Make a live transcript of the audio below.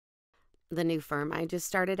The new firm I just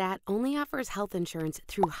started at only offers health insurance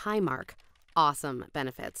through Highmark. Awesome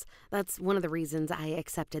benefits. That's one of the reasons I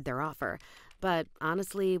accepted their offer. But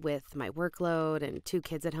honestly, with my workload and 2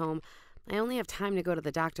 kids at home, I only have time to go to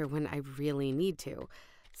the doctor when I really need to.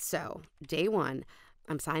 So, day one,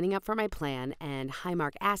 I'm signing up for my plan, and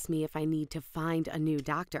Highmark asked me if I need to find a new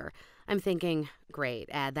doctor. I'm thinking, great,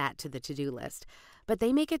 add that to the to-do list. But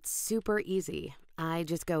they make it super easy. I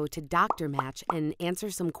just go to Doctor Match and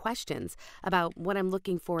answer some questions about what I'm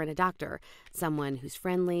looking for in a doctor. Someone who's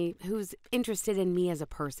friendly, who's interested in me as a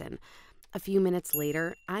person. A few minutes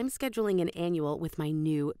later, I'm scheduling an annual with my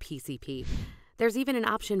new PCP. There's even an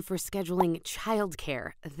option for scheduling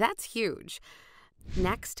childcare. That's huge.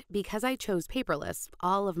 Next, because I chose paperless,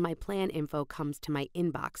 all of my plan info comes to my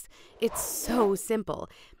inbox. It's so simple.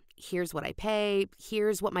 Here's what I pay.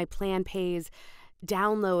 Here's what my plan pays.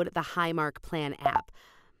 Download the Highmark Plan app.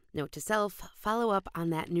 Note to self, follow up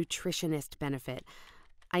on that nutritionist benefit.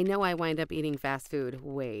 I know I wind up eating fast food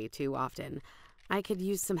way too often. I could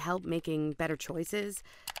use some help making better choices.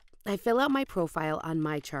 I fill out my profile on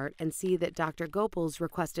my chart and see that Dr. Gopal's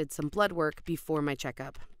requested some blood work before my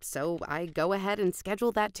checkup, so I go ahead and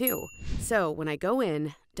schedule that too. So when I go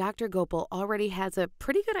in, Dr. Gopal already has a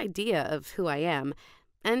pretty good idea of who I am,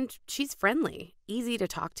 and she's friendly, easy to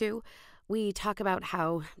talk to. We talk about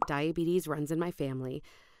how diabetes runs in my family.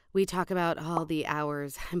 We talk about all the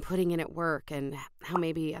hours I'm putting in at work and how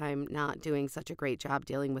maybe I'm not doing such a great job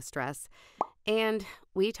dealing with stress. And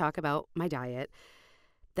we talk about my diet.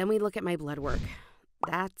 Then we look at my blood work.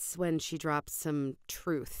 That's when she drops some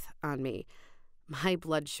truth on me. My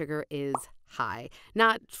blood sugar is high.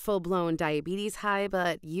 Not full-blown diabetes high,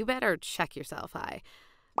 but you better check yourself high.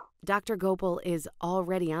 Dr. Gopal is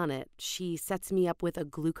already on it. She sets me up with a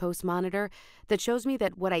glucose monitor that shows me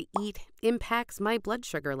that what I eat impacts my blood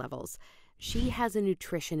sugar levels. She has a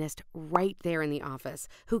nutritionist right there in the office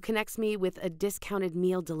who connects me with a discounted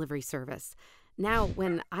meal delivery service. Now,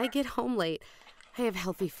 when I get home late, I have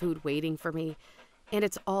healthy food waiting for me, and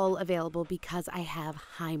it's all available because I have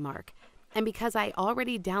Highmark. And because I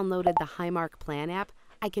already downloaded the Highmark Plan app,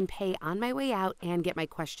 I can pay on my way out and get my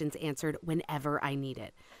questions answered whenever I need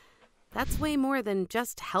it. That's way more than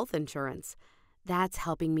just health insurance. That's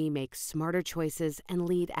helping me make smarter choices and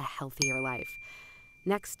lead a healthier life.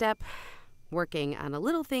 Next step, working on a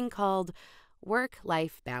little thing called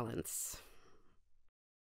work-life balance.